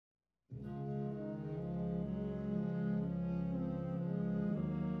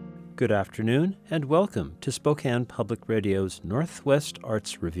Good afternoon, and welcome to Spokane Public Radio's Northwest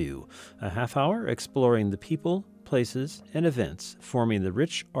Arts Review, a half-hour exploring the people, places, and events forming the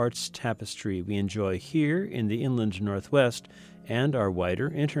rich arts tapestry we enjoy here in the inland Northwest and our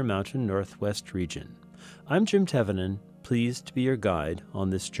wider Intermountain Northwest region. I'm Jim Tevenin, pleased to be your guide on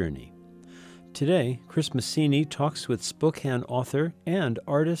this journey. Today, Chris Massini talks with Spokane author and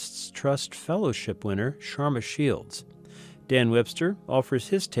Artists Trust Fellowship winner Sharma Shields. Dan Webster offers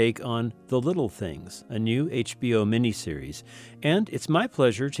his take on The Little Things, a new HBO miniseries, and it's my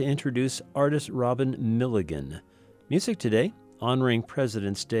pleasure to introduce artist Robin Milligan. Music today, honoring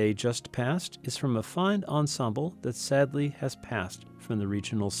President's Day just past, is from a fine ensemble that sadly has passed from the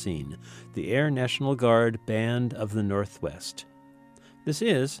regional scene, the Air National Guard Band of the Northwest. This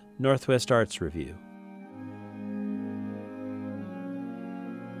is Northwest Arts Review.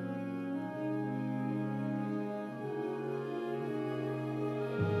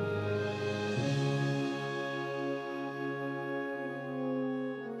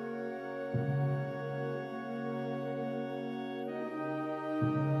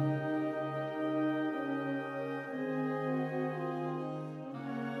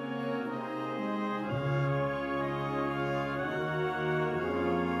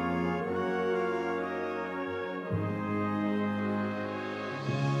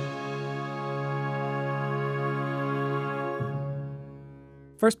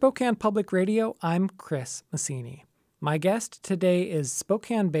 For Spokane Public Radio, I'm Chris Massini. My guest today is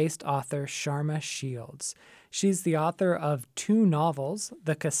Spokane-based author Sharma Shields. She's the author of two novels,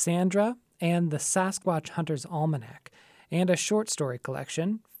 The Cassandra and The Sasquatch Hunter's Almanac, and a short story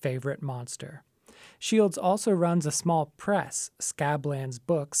collection, Favorite Monster. Shields also runs a small press, Scablands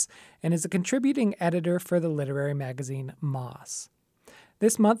Books, and is a contributing editor for the literary magazine Moss.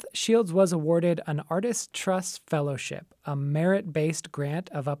 This month, Shields was awarded an Artists Trust Fellowship, a merit-based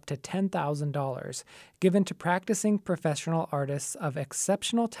grant of up to $10,000 given to practicing professional artists of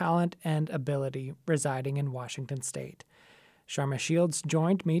exceptional talent and ability residing in Washington State. Sharma Shields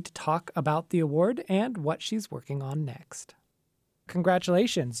joined me to talk about the award and what she's working on next.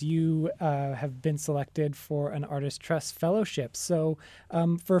 Congratulations, you have been selected for an Artists Trust Fellowship. So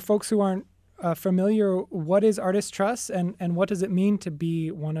for folks who aren't familiar, what is Artists Trust and what does it mean to be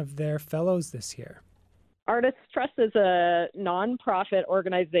one of their fellows this year? Artists Trust is a nonprofit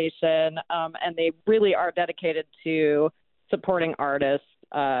organization, and they really are dedicated to supporting artists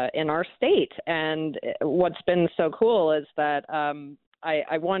in our state. And what's been so cool is that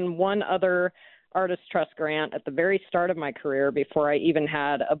I won one other Artists Trust grant at the very start of my career before I even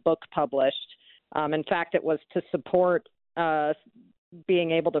had a book published. In fact, it was to support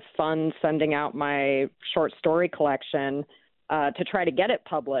being able to fund sending out my short story collection to try to get it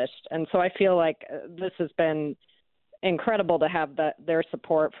published. And so I feel like this has been incredible to have their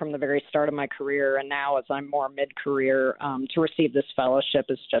support from the very start of my career. And now as I'm more mid-career, to receive this fellowship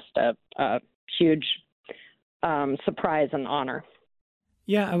is just a huge surprise and honor.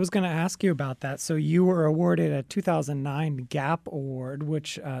 Yeah, I was going to ask you about that. So you were awarded a 2009 GAP Award,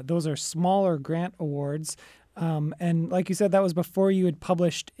 which those are smaller grant awards. And like you said, that was before you had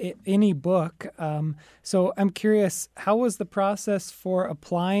published any book. So I'm curious, how was the process for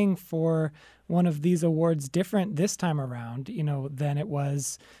applying for one of these awards different this time around, than it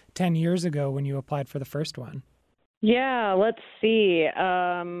was 10 years ago when you applied for the first one? Yeah, let's see.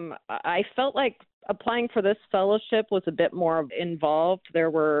 I felt like applying for this fellowship was a bit more involved. There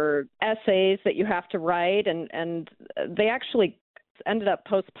were essays that you have to write, and they actually ended up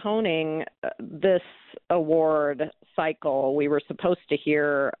postponing this award cycle. We were supposed to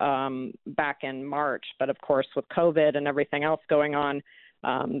hear back in March, but of course with COVID and everything else going on,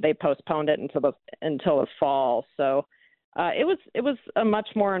 they postponed it until the fall. So it was a much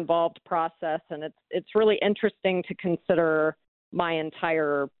more involved process, and it's really interesting to consider my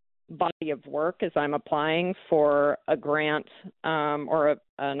entire body of work as I'm applying for a grant or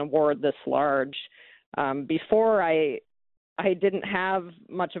an award this large. Before I didn't have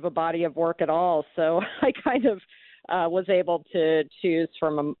much of a body of work at all, so I kind of was able to choose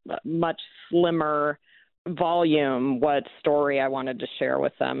from a much slimmer volume what story I wanted to share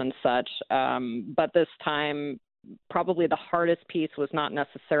with them and such. But this time, probably the hardest piece was not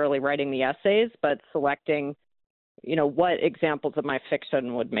necessarily writing the essays, but selecting, what examples of my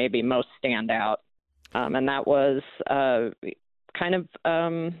fiction would maybe most stand out. And that was I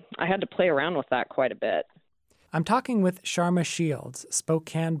had to play around with that quite a bit. I'm talking with Sharma Shields,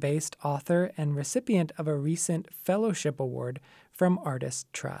 Spokane-based author and recipient of a recent fellowship award from Artists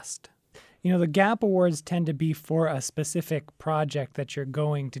Trust. The GAP Awards tend to be for a specific project that you're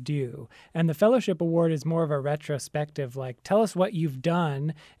going to do. And the Fellowship Award is more of a retrospective, like, tell us what you've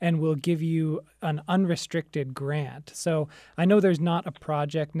done and we'll give you an unrestricted grant. So I know there's not a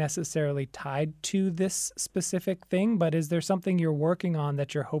project necessarily tied to this specific thing, but is there something you're working on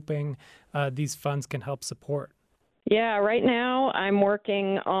that you're hoping these funds can help support? Yeah, right now I'm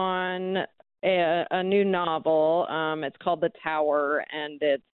working on a new novel. It's called The Tower, and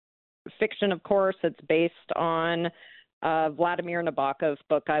it's fiction, of course. It's based on Vladimir Nabokov's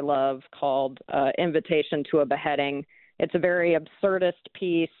book I love called Invitation to a Beheading. It's a very absurdist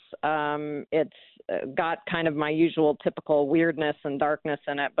piece. It's got kind of my usual typical weirdness and darkness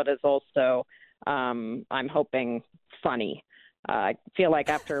in it, but is also, I'm hoping, funny. I feel like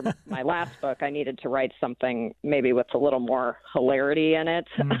after my last book, I needed to write something maybe with a little more hilarity in it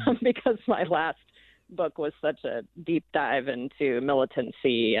because my last book was such a deep dive into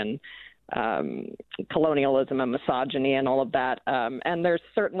militancy and colonialism and misogyny and all of that. And there's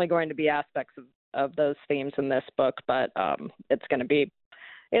certainly going to be aspects of those themes in this book, but it's going to be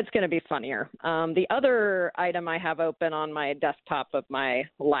funnier. The other item I have open on my desktop of my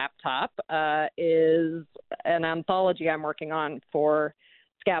laptop is an anthology I'm working on for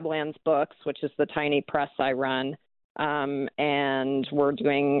Scablands Books, which is the tiny press I run. And we're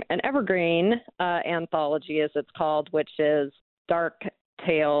doing an evergreen anthology, as it's called, which is dark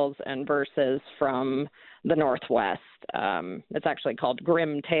tales and verses from the Northwest. It's actually called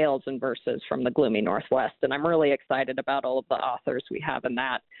Grim Tales and Verses from the Gloomy Northwest. And I'm really excited about all of the authors we have in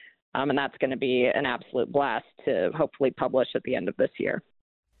that. And that's going to be an absolute blast to hopefully publish at the end of this year.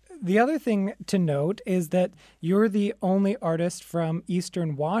 The other thing to note is that you're the only artist from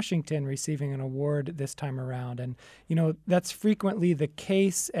Eastern Washington receiving an award this time around. And, that's frequently the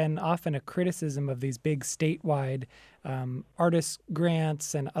case and often a criticism of these big statewide artist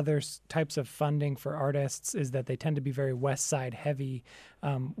grants and other types of funding for artists is that they tend to be very West Side heavy,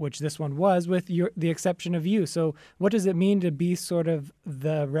 which this one was, with the exception of you. So what does it mean to be sort of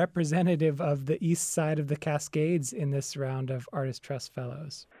the representative of the East Side of the Cascades in this round of Artist Trust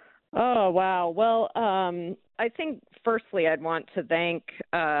Fellows? Oh, wow. Well, I think firstly, I'd want to thank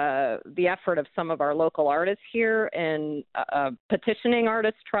the effort of some of our local artists here in petitioning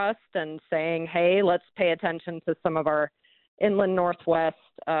Artist Trust and saying, hey, let's pay attention to some of our inland Northwest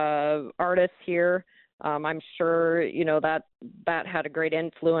artists here. I'm sure, that had a great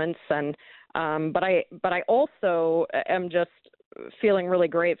influence. And but I also am just feeling really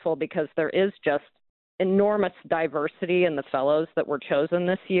grateful because there is just enormous diversity in the fellows that were chosen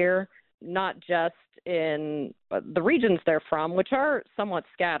this year, not just in the regions they're from, which are somewhat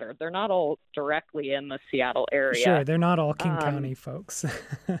scattered. They're not all directly in the Seattle area. Sure, they're not all King County folks.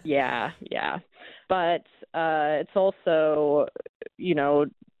 Yeah. But it's also,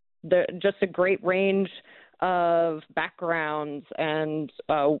 just a great range of backgrounds and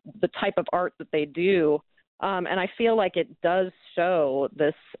the type of art that they do. And I feel like it does show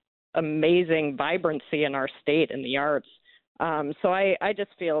this amazing vibrancy in our state in the arts. So I just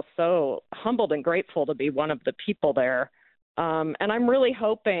feel so humbled and grateful to be one of the people there. And I'm really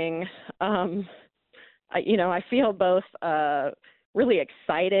hoping, I feel both really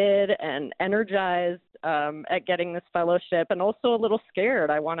excited and energized at getting this fellowship and also a little scared.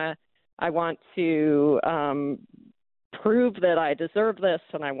 I want to prove that I deserve this,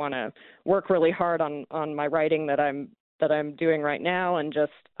 and I want to work really hard on my writing that I'm doing right now and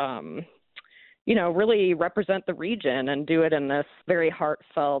just, really represent the region and do it in this very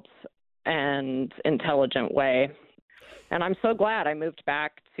heartfelt and intelligent way. And I'm so glad I moved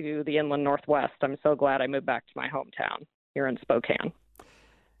back to the inland Northwest. I'm so glad I moved back to my hometown here in Spokane.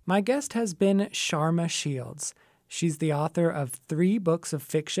 My guest has been Sharma Shields. She's the author of 3 books of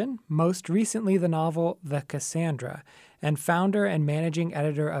fiction, most recently the novel The Cassandra, and founder and managing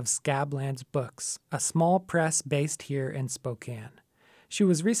editor of Scablands Books, a small press based here in Spokane. She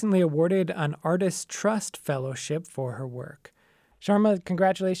was recently awarded an Artist Trust Fellowship for her work. Sharma,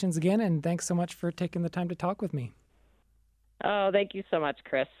 congratulations again, and thanks so much for taking the time to talk with me. Oh, thank you so much,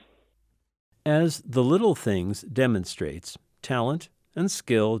 Chris. As The Little Things demonstrates, talent and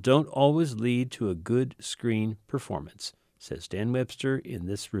skill don't always lead to a good screen performance, says Dan Webster in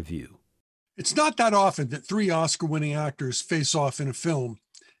this review. It's not that often that 3 Oscar-winning actors face off in a film,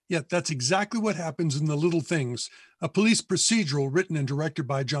 yet that's exactly what happens in The Little Things, a police procedural written and directed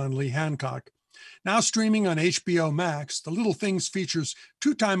by John Lee Hancock. Now streaming on HBO Max, The Little Things features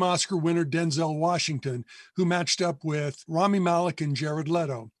 2-time Oscar winner Denzel Washington, who matched up with Rami Malek and Jared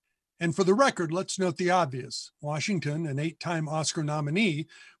Leto. And for the record, let's note the obvious. Washington, an 8-time Oscar nominee,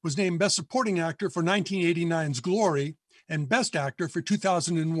 was named Best Supporting Actor for 1989's Glory and Best Actor for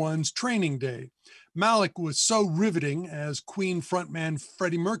 2001's Training Day. Malick was so riveting as Queen frontman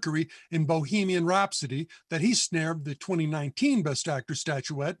Freddie Mercury in Bohemian Rhapsody that he snared the 2019 Best Actor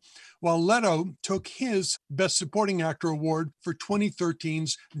statuette, while Leto took his Best Supporting Actor award for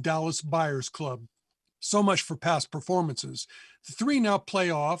 2013's Dallas Buyers Club. So much for past performances. The three now play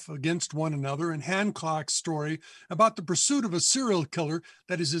off against one another in Hancock's story about the pursuit of a serial killer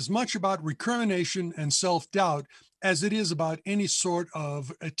that is as much about recrimination and self-doubt as it is about any sort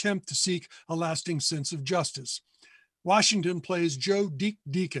of attempt to seek a lasting sense of justice. Washington plays Joe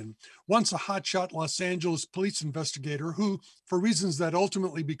Deacon, once a hotshot Los Angeles police investigator who, for reasons that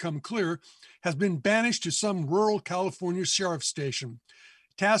ultimately become clear, has been banished to some rural California sheriff's station.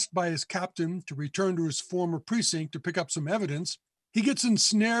 Tasked by his captain to return to his former precinct to pick up some evidence, he gets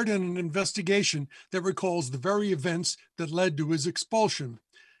ensnared in an investigation that recalls the very events that led to his expulsion.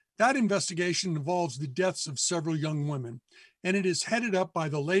 That investigation involves the deaths of several young women, and it is headed up by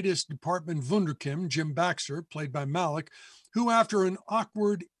the latest department wunderkind, Jim Baxter, played by Malick, who, after an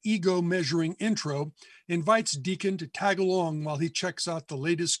awkward ego-measuring intro, invites Deacon to tag along while he checks out the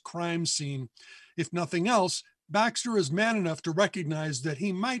latest crime scene. If nothing else, Baxter is man enough to recognize that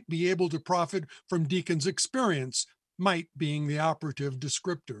he might be able to profit from Deacon's experience, might being the operative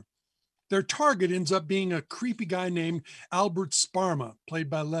descriptor. Their target ends up being a creepy guy named Albert Sparma, played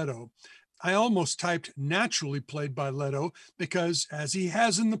by Leto. I almost typed naturally played by Leto because, as he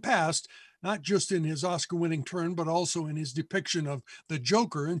has in the past, not just in his Oscar-winning turn, but also in his depiction of the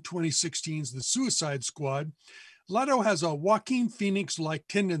Joker in 2016's The Suicide Squad, Leto has a Joaquin Phoenix-like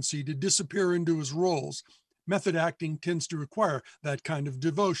tendency to disappear into his roles. Method acting tends to require that kind of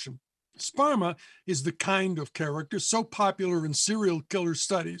devotion. Sparma is the kind of character so popular in serial killer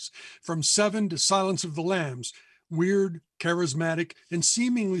studies, from Seven to Silence of the Lambs, weird, charismatic, and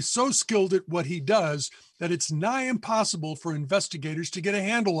seemingly so skilled at what he does that it's nigh impossible for investigators to get a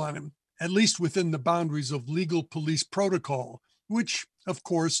handle on him, at least within the boundaries of legal police protocol, which, of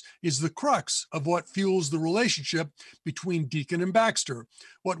course, is the crux of what fuels the relationship between Deacon and Baxter.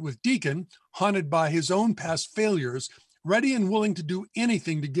 What with Deacon, haunted by his own past failures, ready and willing to do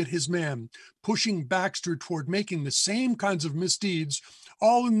anything to get his man, pushing Baxter toward making the same kinds of misdeeds,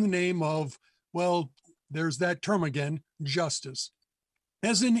 all in the name of, well, there's that term again, justice.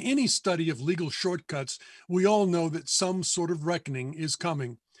 As in any study of legal shortcuts, we all know that some sort of reckoning is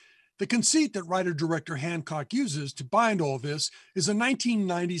coming. The conceit that writer-director Hancock uses to bind all this is a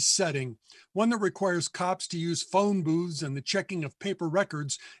 1990s setting, one that requires cops to use phone booths and the checking of paper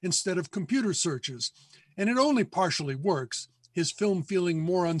records instead of computer searches. And it only partially works, his film feeling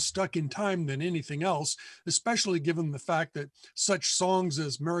more unstuck in time than anything else, especially given the fact that such songs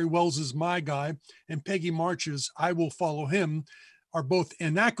as Mary Wells's My Guy and Peggy March's I Will Follow Him are both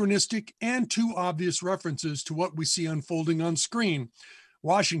anachronistic and too obvious references to what we see unfolding on screen.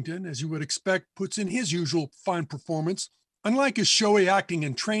 Washington, as you would expect, puts in his usual fine performance. Unlike his showy acting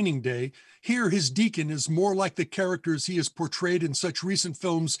in Training Day, here his Deacon is more like the characters he has portrayed in such recent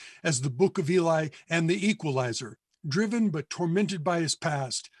films as The Book of Eli and The Equalizer, driven but tormented by his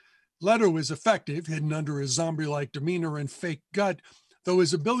past. Leto is effective, hidden under his zombie-like demeanor and fake gut, though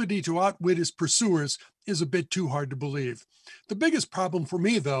his ability to outwit his pursuers is a bit too hard to believe. The biggest problem for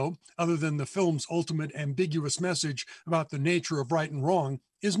me, though, other than the film's ultimate ambiguous message about the nature of right and wrong,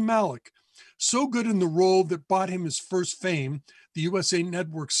 is Malick. So good in the role that bought him his first fame, the USA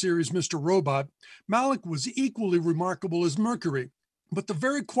Network series Mr. Robot, Malick was equally remarkable as Mercury. But the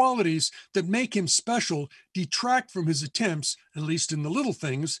very qualities that make him special detract from his attempts, at least in the little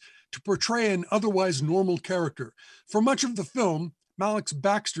things, to portray an otherwise normal character. For much of the film, Malick's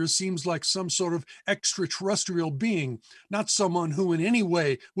Baxter seems like some sort of extraterrestrial being, not someone who in any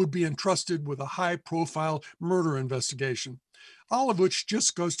way would be entrusted with a high-profile murder investigation. All of which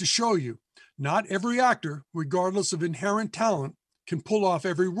just goes to show you, not every actor, regardless of inherent talent, can pull off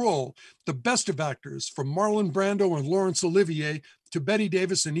every role. The best of actors, from Marlon Brando and Laurence Olivier to Bette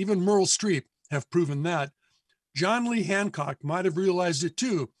Davis and even Meryl Streep, have proven that. John Lee Hancock might have realized it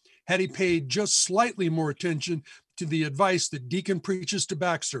too, had he paid just slightly more attention to the advice that Deacon preaches to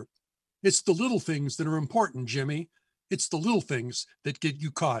Baxter. It's the little things that are important, Jimmy. It's the little things that get you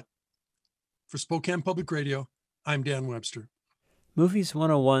caught. For Spokane Public Radio, I'm Dan Webster. Movies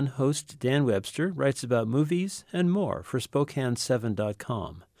 101 host Dan Webster writes about movies and more for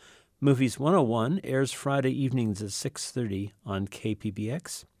Spokane7.com. Movies 101 airs Friday evenings at 6:30 on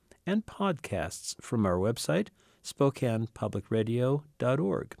KPBX and podcasts from our website,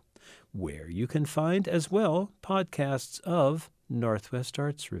 SpokanePublicRadio.org, where you can find as well podcasts of Northwest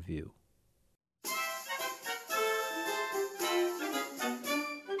Arts Review.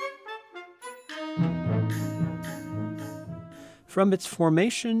 From its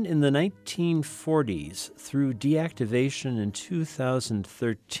formation in the 1940s through deactivation in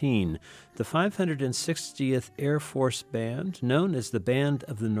 2013, the 560th Air Force Band, known as the Band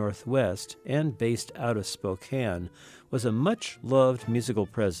of the Northwest and based out of Spokane, was a much-loved musical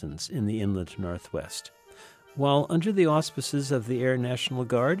presence in the inland Northwest. While under the auspices of the Air National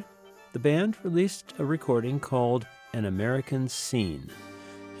Guard, the band released a recording called An American Scene.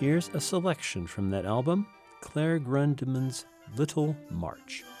 Here's a selection from that album, Claire Grundmann's Little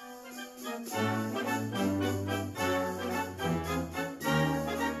March.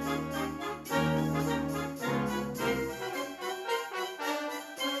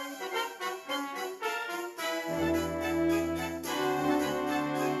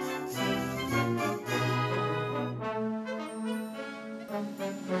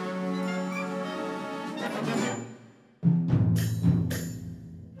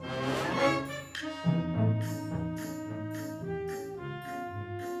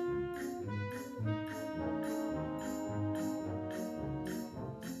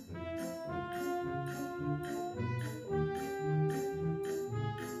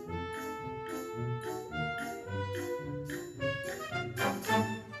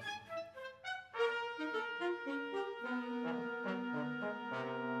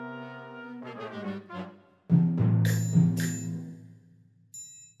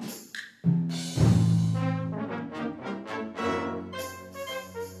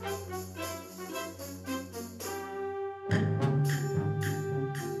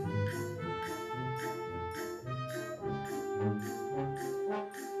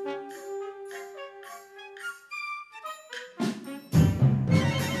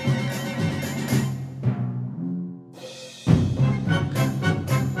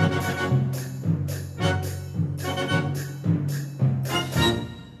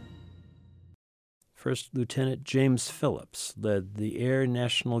 First Lieutenant James Phillips led the Air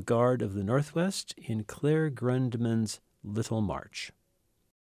National Guard of the Northwest in Claire Grundmann's Little March.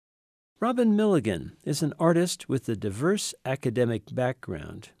 Robin Milligan is an artist with a diverse academic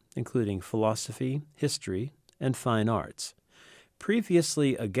background, including philosophy, history, and fine arts.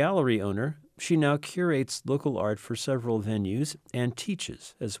 Previously a gallery owner, she now curates local art for several venues and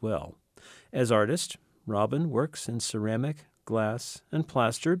teaches as well. As artist, Robin works in ceramic, glass, and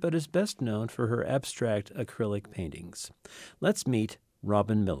plaster, but is best known for her abstract acrylic paintings. Let's meet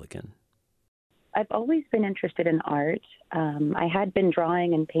Robin Milligan. I've always been interested in art. I had been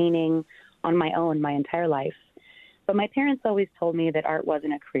drawing and painting on my own my entire life, but my parents always told me that art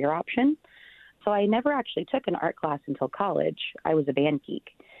wasn't a career option, so I never actually took an art class until college. I was a band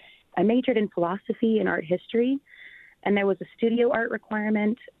geek. I majored in philosophy and art history, and there was a studio art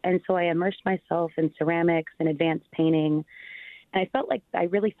requirement, and so I immersed myself in ceramics and advanced painting, and I felt like I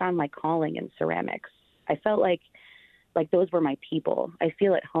really found my calling in ceramics. I felt like those were my people. I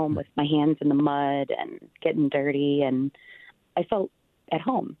feel at home with my hands in the mud and getting dirty, and I felt at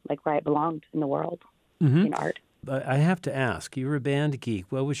home, like where I belonged in the world, in art. But I have to ask, you were a band geek.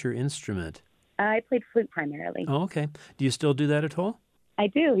 What was your instrument? I played flute primarily. Oh, okay. Do you still do that at all? I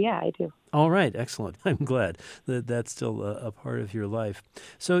do, yeah, I do. All right, excellent. I'm glad that that's still a part of your life.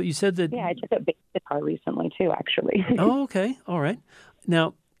 So you said that... Yeah, I took up bass guitar recently, too, actually. Oh, okay. All right.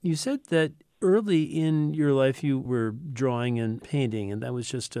 Now, you said that early in your life you were drawing and painting, and that was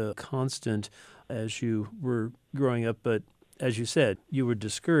just a constant as you were growing up. But as you said, you were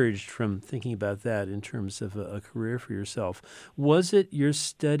discouraged from thinking about that in terms of a career for yourself. Was it your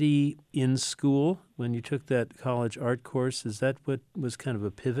study in school when you took that college art course? Is that what was kind of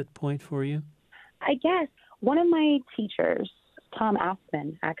a pivot point for you? I guess one of my teachers, Tom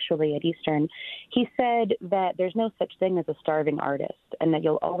Aspman, actually at Eastern, he said that there's no such thing as a starving artist and that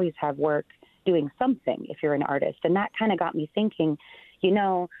you'll always have work doing something if you're an artist. And that kind of got me thinking,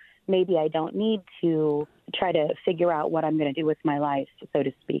 maybe I don't need to try to figure out what I'm going to do with my life, so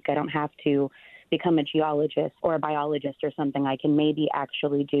to speak. I don't have to become a geologist or a biologist or something. I can maybe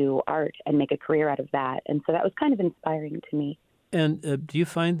actually do art and make a career out of that. And so that was kind of inspiring to me. And do you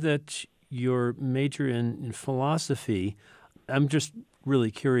find that your major in philosophy, I'm just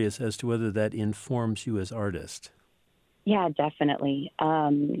really curious as to whether that informs you as artist? Yeah, definitely.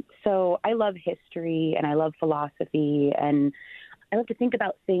 So I love history and I love philosophy, and I love to think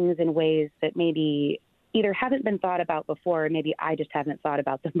about things in ways that maybe either haven't been thought about before, or maybe I just haven't thought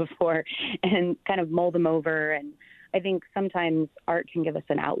about them before, and kind of mull them over. And I think sometimes art can give us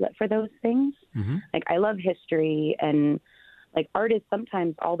an outlet for those things. Mm-hmm. Like, I love history, and like art is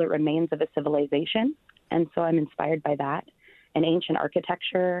sometimes all that remains of a civilization. And so I'm inspired by that. And ancient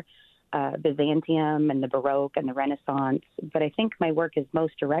architecture, Byzantium and the Baroque and the Renaissance, but I think my work is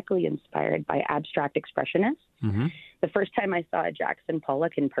most directly inspired by abstract expressionists. Mm-hmm. The first time I saw Jackson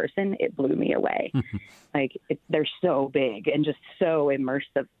Pollock in person, it blew me away. They're so big and just so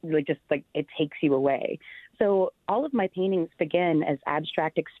immersive, it takes you away. So all of my paintings begin as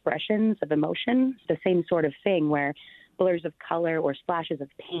abstract expressions of emotion, the same sort of thing where blurs of color or splashes of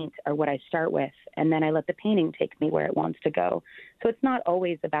paint are what I start with, and then I let the painting take me where it wants to go. So it's not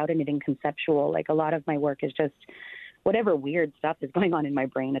always about anything conceptual. Like, a lot of my work is just whatever weird stuff is going on in my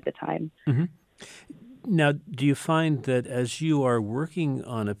brain at the time. Mm-hmm. Now, do you find that as you are working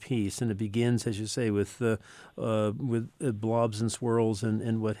on a piece, and it begins, as you say, with blobs and swirls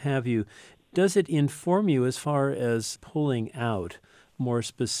and what have you, does it inform you as far as pulling out more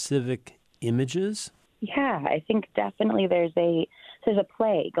specific images? Yeah, I think definitely there's a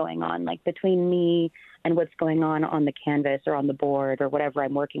play going on, like between me and what's going on the canvas or on the board or whatever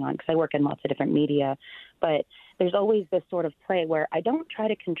I'm working on, because I work in lots of different media. But there's always this sort of play where I don't try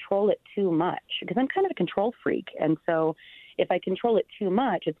to control it too much, because I'm kind of a control freak. And so if I control it too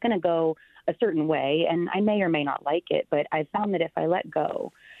much, it's going to go a certain way, and I may or may not like it. But I've found that if I let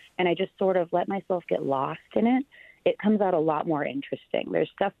go and I just sort of let myself get lost in it, it comes out a lot more interesting. There's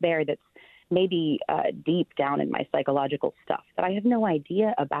stuff there that's maybe deep down in my psychological stuff that I have no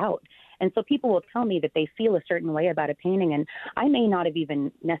idea about. And so people will tell me that they feel a certain way about a painting, and I may not have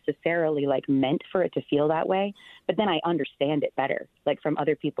even necessarily meant for it to feel that way, but then I understand it better, from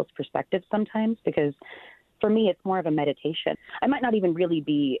other people's perspectives sometimes, because for me, it's more of a meditation. I might not even really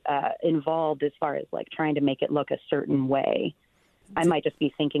be involved as far as trying to make it look a certain way. I might just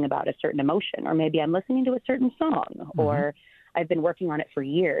be thinking about a certain emotion, or maybe I'm listening to a certain song, or I've been working on it for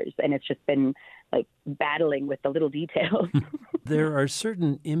years, and it's just been battling with the little details. There are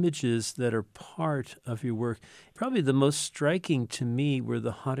certain images that are part of your work. Probably the most striking to me were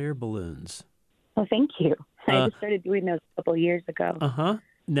the hot air balloons. Oh, thank you. I just started doing those a couple of years ago. Uh-huh.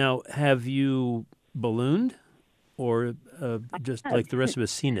 Now, have you ballooned, or just like the rest of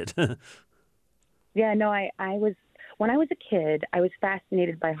us seen it? Yeah, no, when I was a kid, I was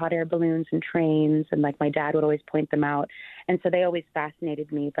fascinated by hot air balloons and trains, and my dad would always point them out. And so they always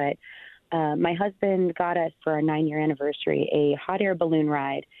fascinated me. But my husband got us for our 9-year anniversary a hot air balloon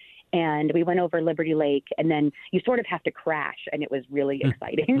ride. And we went over Liberty Lake, and then you sort of have to crash, and it was really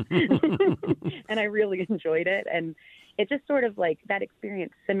exciting. And I really enjoyed it. And it just sort of that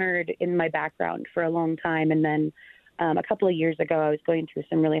experience simmered in my background for a long time. And then a couple of years ago, I was going through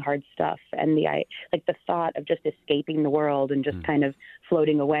some really hard stuff, and the thought of just escaping the world and just kind of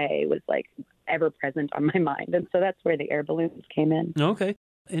floating away was ever present on my mind. And so that's where the air balloons came in. Okay.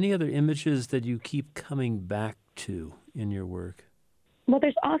 Any other images that you keep coming back to in your work? Well,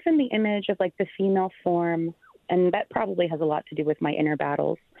 there's often the image of the female form, and that probably has a lot to do with my inner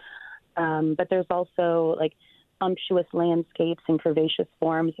battles. But there's also umptuous landscapes and curvaceous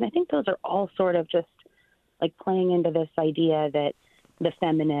forms, and I think those are all sort of just playing into this idea that the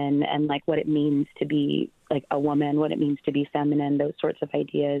feminine and what it means to be a woman, what it means to be feminine, those sorts of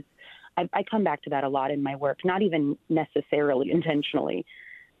ideas. I come back to that a lot in my work, not even necessarily intentionally.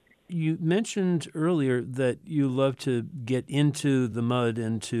 You mentioned earlier that you love to get into the mud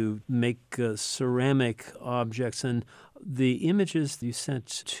and to make ceramic objects, and the images you sent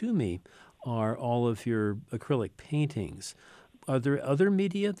to me are all of your acrylic paintings. Are there other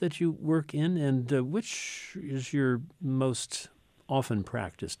media that you work in, and which is your most often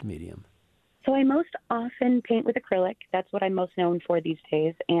practiced medium? So I most often paint with acrylic. That's what I'm most known for these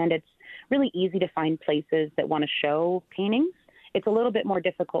days, and it's really easy to find places that want to show paintings. It's a little bit more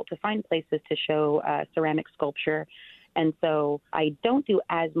difficult to find places to show ceramic sculpture, and so I don't do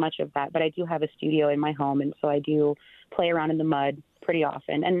as much of that, but I do have a studio in my home, and so I do play around in the mud pretty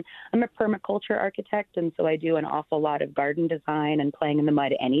often. And I'm a permaculture architect, and so I do an awful lot of garden design and playing in the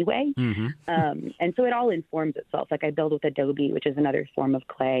mud anyway. Mm-hmm. And so it all informs itself. I build with adobe, which is another form of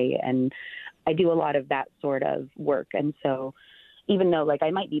clay, and I do a lot of that sort of work. And so even though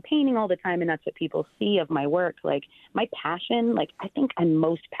I might be painting all the time and that's what people see of my work, my passion, I think I'm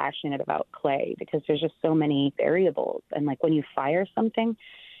most passionate about clay because there's just so many variables. And when you fire something,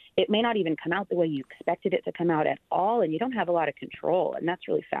 it may not even come out the way you expected it to come out at all, and you don't have a lot of control, and that's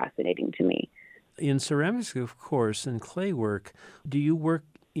really fascinating to me. In ceramics, of course, and clay work, do you work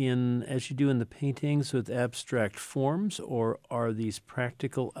as you do in the paintings, with abstract forms, or are these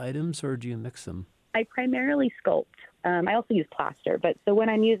practical items, or do you mix them? I primarily sculpt. I also use plaster, but so when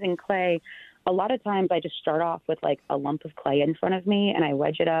I'm using clay, a lot of times I just start off with a lump of clay in front of me, and I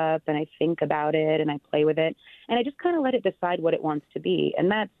wedge it up, and I think about it, and I play with it, and I just kind of let it decide what it wants to be.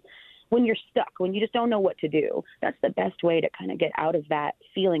 And that's when you're stuck, when you just don't know what to do, that's the best way to kind of get out of that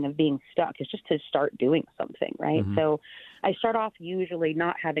feeling of being stuck, is just to start doing something, right? Mm-hmm. So I start off usually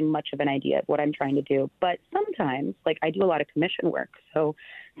not having much of an idea of what I'm trying to do, but sometimes, like, I do a lot of commission work. So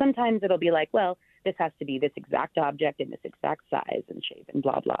sometimes it'll be like, well, this has to be this exact object in this exact size and shape and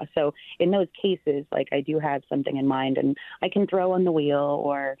blah, blah. So in those cases, like, I do have something in mind and I can throw on the wheel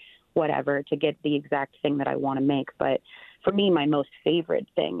or whatever to get the exact thing that I want to make. But for me, my most favorite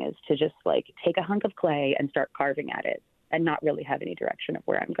thing is to just, like, take a hunk of clay and start carving at it and not really have any direction of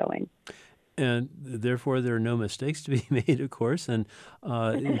where I'm going. And therefore, there are no mistakes to be made, of course. And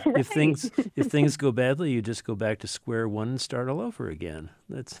Right. if things go badly, you just go back to square one and start all over again.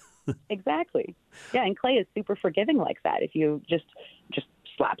 That's Exactly. Yeah, and clay is super forgiving like that. If you just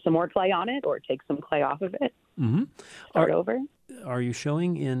slap some more clay on it or take some clay off of it, mm-hmm. start over. Are you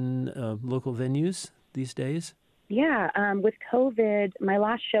showing in local venues these days? Yeah, with COVID, my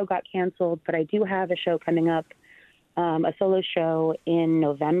last show got canceled, but I do have a show coming up, a solo show in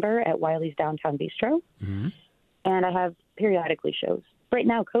November at Wiley's Downtown Bistro. Mm-hmm. And I have periodically shows. Right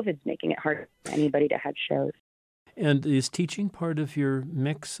now, COVID's making it hard for anybody to have shows. And is teaching part of your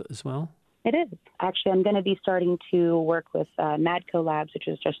mix as well? It is. Actually, I'm going to be starting to work with Madco Labs, which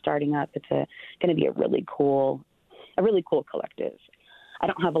is just starting up. It's going to be a really cool collective. I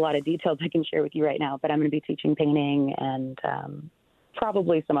don't have a lot of details I can share with you right now, but I'm going to be teaching painting and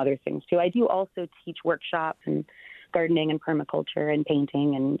probably some other things too. I do also teach workshops and gardening and permaculture and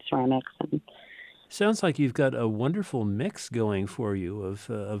painting and ceramics. And sounds like you've got a wonderful mix going for you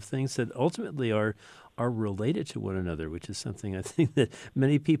of things that ultimately are related to one another, which is something I think that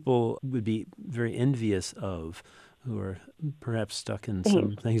many people would be very envious of, who are perhaps stuck in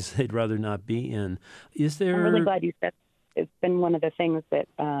some things they'd rather not be in. Is there? I'm really glad you said. It's been one of the things that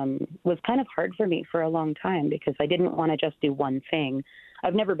was kind of hard for me for a long time because I didn't want to just do one thing.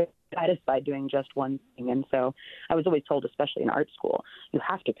 I've never been satisfied doing just one thing. And so I was always told, especially in art school, you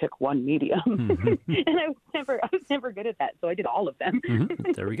have to pick one medium. Mm-hmm. And I was never good at that. So I did all of them.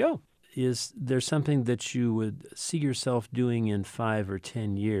 Mm-hmm. There we go. Is there something that you would see yourself doing in 5 or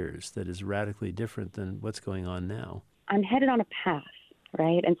 10 years that is radically different than what's going on now? I'm headed on a path,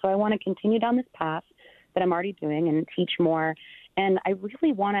 right? And so I want to continue down this path that I'm already doing and teach more. And I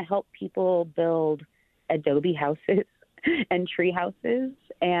really want to help people build adobe houses and tree houses.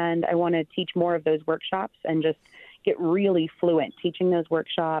 And I want to teach more of those workshops and just get really fluent teaching those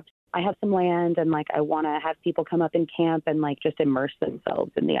workshops. I have some land and I want to have people come up and camp and just immerse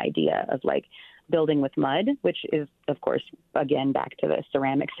themselves in the idea of building with mud, which is, of course, again, back to the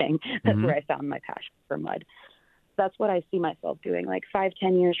ceramic thing. That's where I found my passion for mud. That's what I see myself doing.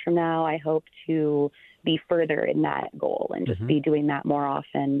 5-10 years from now, I hope to be further in that goal and just be doing that more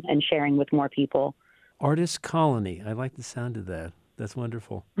often and sharing with more people. Artist Colony. I like the sound of that. That's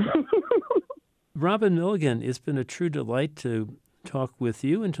wonderful. Robin Milligan, it's been a true delight to talk with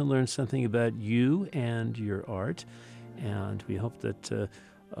you and to learn something about you and your art. And we hope that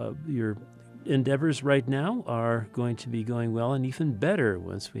your endeavors right now are going to be going well and even better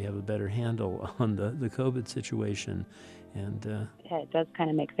once we have a better handle on the COVID situation. And yeah, it does kind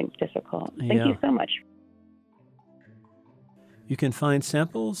of make things difficult. Thank you so much. You can find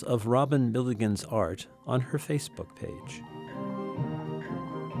samples of Robin Milligan's art on her Facebook page.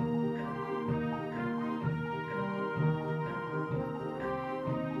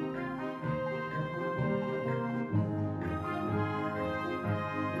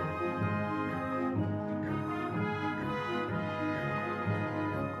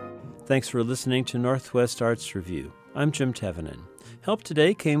 Thanks for listening to Northwest Arts Review. I'm Jim Tevenin. Help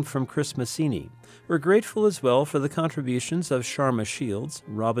today came from Chris Massini. We're grateful as well for the contributions of Sharma Shields,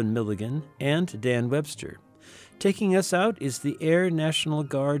 Robin Milligan, and Dan Webster. Taking us out is the Air National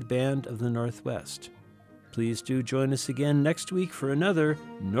Guard Band of the Northwest. Please do join us again next week for another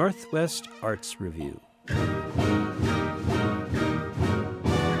Northwest Arts Review.